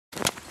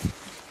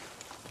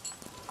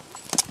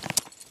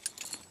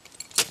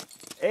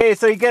Hey,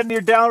 so you getting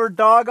your downward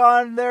dog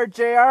on there,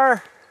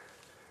 JR?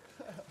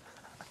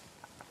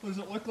 What does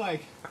it look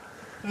like?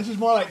 This is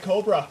more like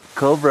Cobra.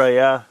 Cobra,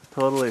 yeah,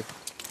 totally.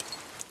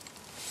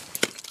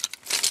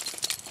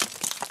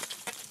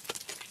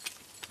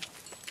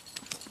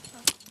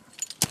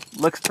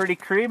 Looks pretty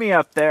creamy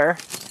up there.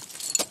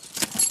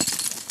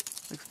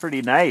 Looks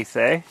pretty nice,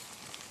 eh?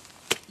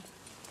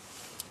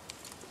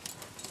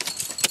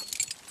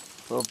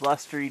 Little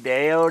blustery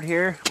day out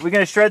here. We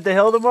gonna shred the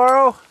hill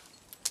tomorrow?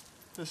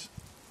 Just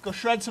go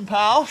shred some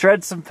pow.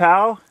 Shred some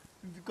pow?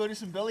 Go do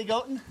some billy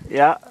goating.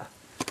 Yeah.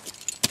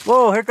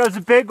 Whoa, here comes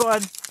a big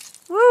one.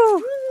 Woo!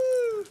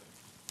 Woo!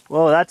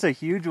 Whoa, that's a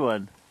huge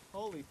one.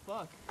 Holy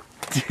fuck.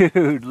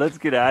 Dude, let's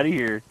get out of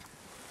here.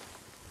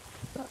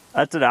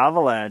 That's an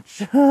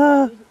avalanche.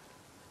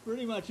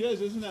 Pretty much is,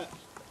 isn't it?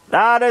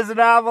 That is an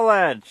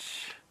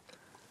avalanche.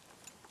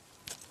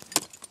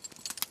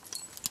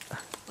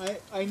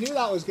 I knew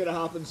that was going to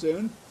happen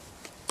soon.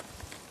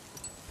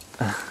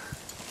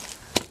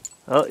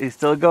 Oh, he's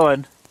still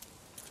going.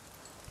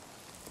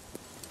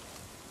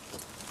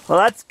 Well,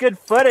 that's good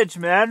footage,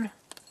 man.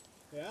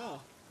 Yeah.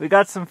 We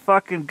got some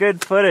fucking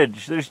good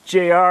footage. There's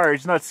JR.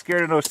 He's not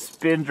scared of no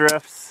spin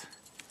drifts.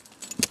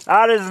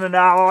 That isn't an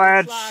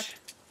avalanche.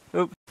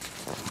 Oops.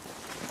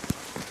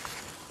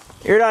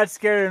 You're not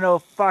scared of no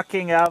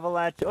fucking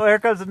avalanche. Oh, here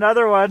comes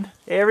another one.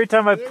 Every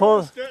time I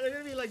pull... They're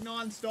going to be like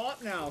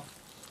non-stop now.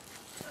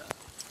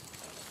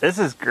 This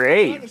is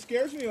great. It kind of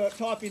scares me about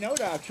topping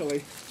out,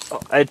 actually. Oh,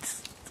 it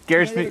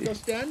scares me. Go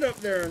stand up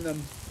there in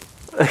them.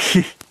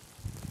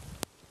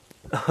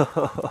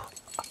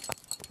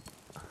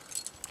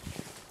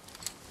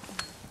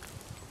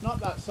 Not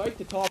that sight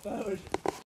to top out.